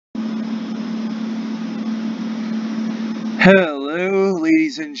Hello,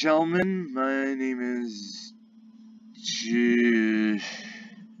 ladies and gentlemen. My name is Jesus.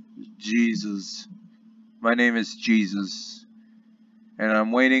 My name is Jesus. And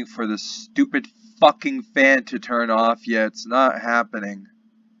I'm waiting for the stupid fucking fan to turn off, yet it's not happening.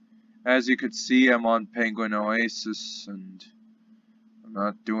 As you could see, I'm on Penguin Oasis, and I'm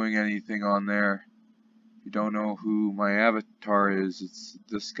not doing anything on there. If you don't know who my avatar is, it's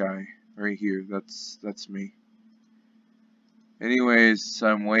this guy right here. That's me. Anyways,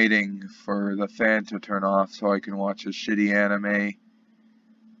 I'm waiting for the fan to turn off so I can watch a shitty anime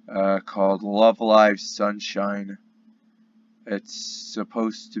called Love Live Sunshine. It's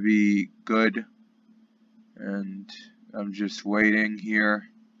supposed to be good, and I'm just waiting here.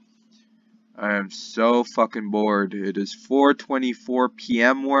 I am so fucking bored. It is 4:24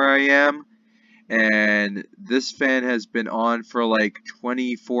 p.m. where I am, and this fan has been on for like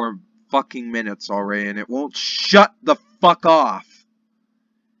 24 fucking minutes already, and it won't shut the fuck off.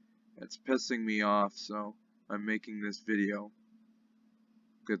 It's pissing me off, so I'm making this video.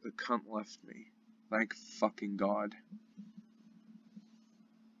 Good, the cunt left me. Thank fucking God.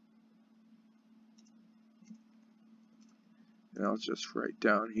 And I'll just write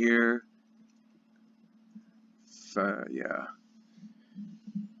down here. Yeah.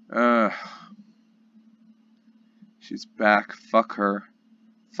 She's back. Fuck her.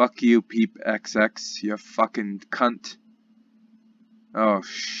 Fuck you, Peep XX, you fucking cunt. Oh,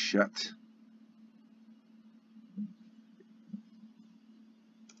 shit.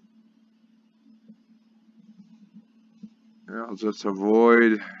 I'll just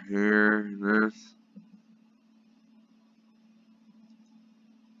avoid here, this.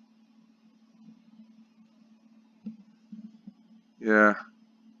 Yeah.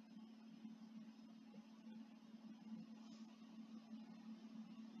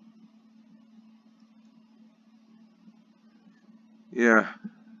 Yeah.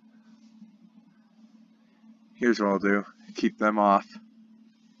 Here's what I'll do. Keep them off.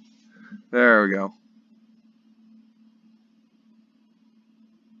 There we go.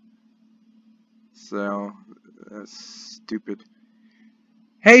 So, that's stupid.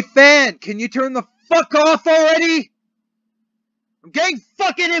 Hey fan, can you turn the fuck off already? I'm getting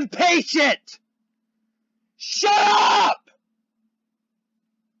fucking impatient! Shut up!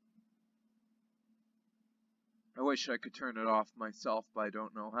 I wish I could turn it off myself, but I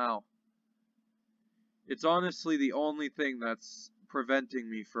don't know how. It's honestly the only thing that's preventing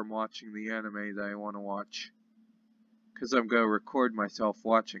me from watching the anime that I want to watch. Because I'm going to record myself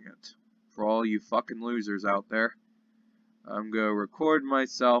watching it. For all you fucking losers out there, I'm going to record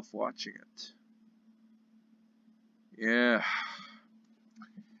myself watching it. Yeah.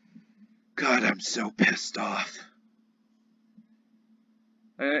 God, I'm so pissed off.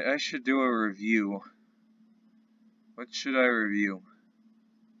 I should do a review. What should I review?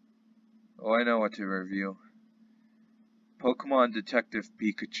 Oh, I know what to review. Pokemon Detective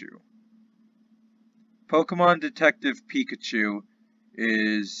Pikachu. Pokemon Detective Pikachu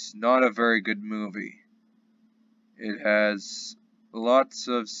is not a very good movie. It has lots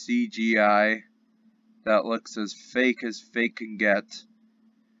of CGI that looks as fake can get.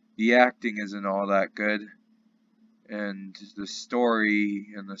 The acting isn't all that good. And the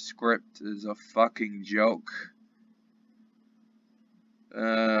story and the script is a fucking joke.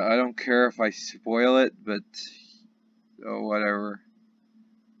 I don't care if I spoil it, but oh, whatever.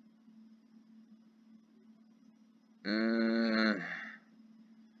 I'm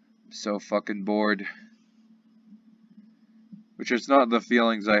so fucking bored. Which is not the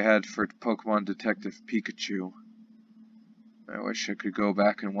feelings I had for Pokemon Detective Pikachu. I wish I could go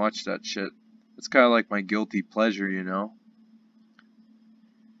back and watch that shit. It's kind of like my guilty pleasure, you know.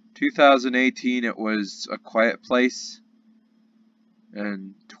 2018 it was A Quiet Place.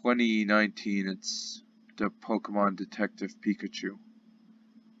 And 2019 it's the Pokemon Detective Pikachu.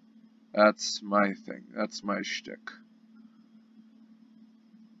 That's my thing. That's my shtick.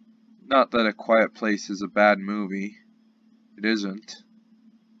 Not that A Quiet Place is a bad movie. It isn't.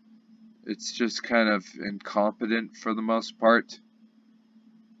 It's just kind of incompetent for the most part.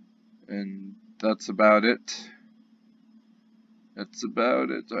 And that's about it. That's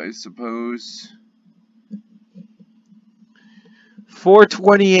about it, I suppose.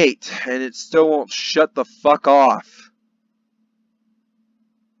 4:28, and it still won't shut the fuck off.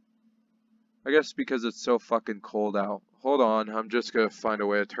 I guess because it's so fucking cold out. Hold on, I'm just gonna find a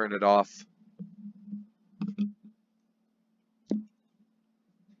way to turn it off.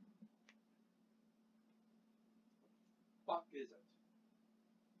 Fuck is it?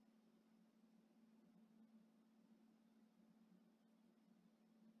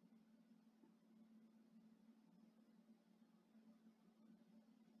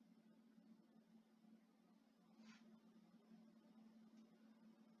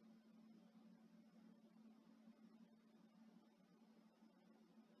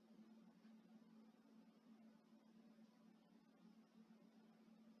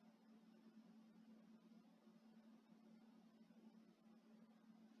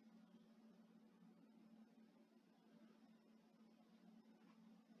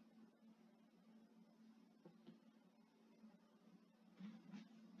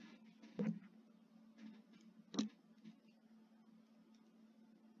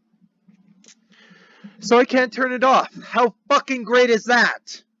 So I can't turn it off. How fucking great is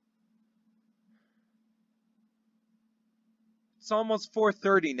that? It's almost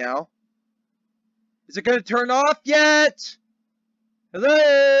 4:30 now. Is it gonna turn off yet?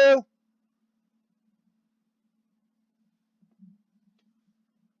 Hello?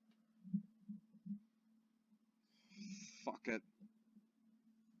 Fuck it.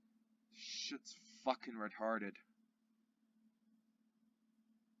 Shit's fucking retarded.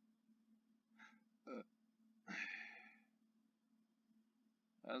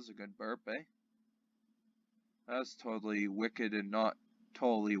 That was a good burp, eh? That's totally wicked and not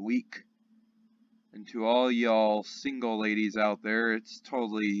totally weak. And to all y'all single ladies out there, it's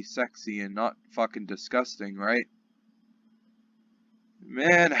totally sexy and not fucking disgusting, right?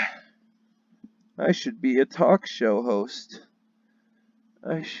 Man, I should be a talk show host.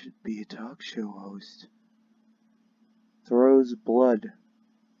 I should be a talk show host. Throws blood.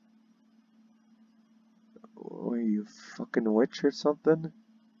 What are you, fucking witch or something?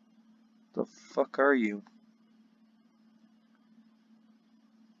 The fuck are you?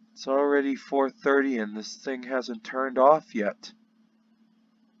 It's already 4:30 and this thing hasn't turned off yet.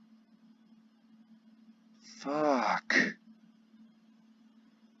 Fuck.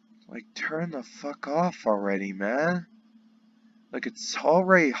 Like, turn the fuck off already, man. Like, it's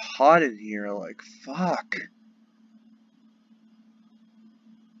already hot in here, like, fuck.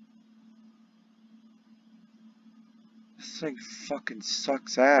 This thing fucking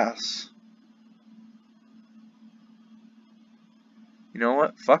sucks ass. You know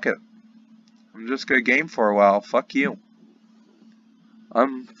what? Fuck it. I'm just gonna game for a while. Fuck you.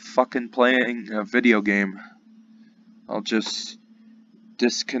 I'm fucking playing a video game. I'll just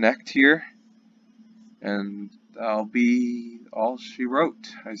disconnect here, and I'll be all she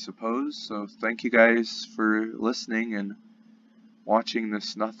wrote, I suppose. So thank you guys for listening and watching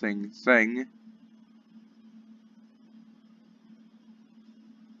this nothing thing.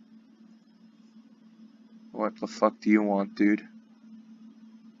 What the fuck do you want, dude?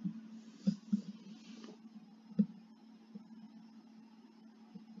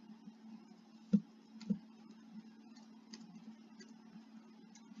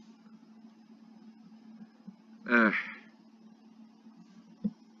 Ugh.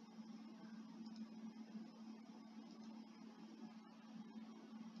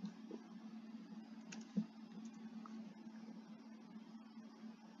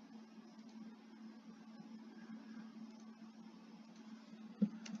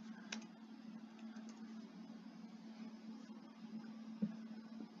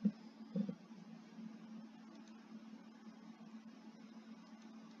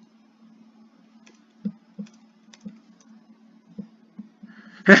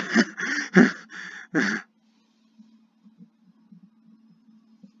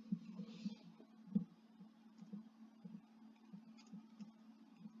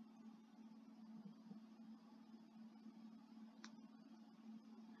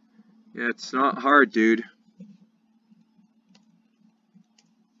 Yeah, it's not hard, dude.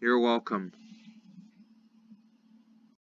 You're welcome.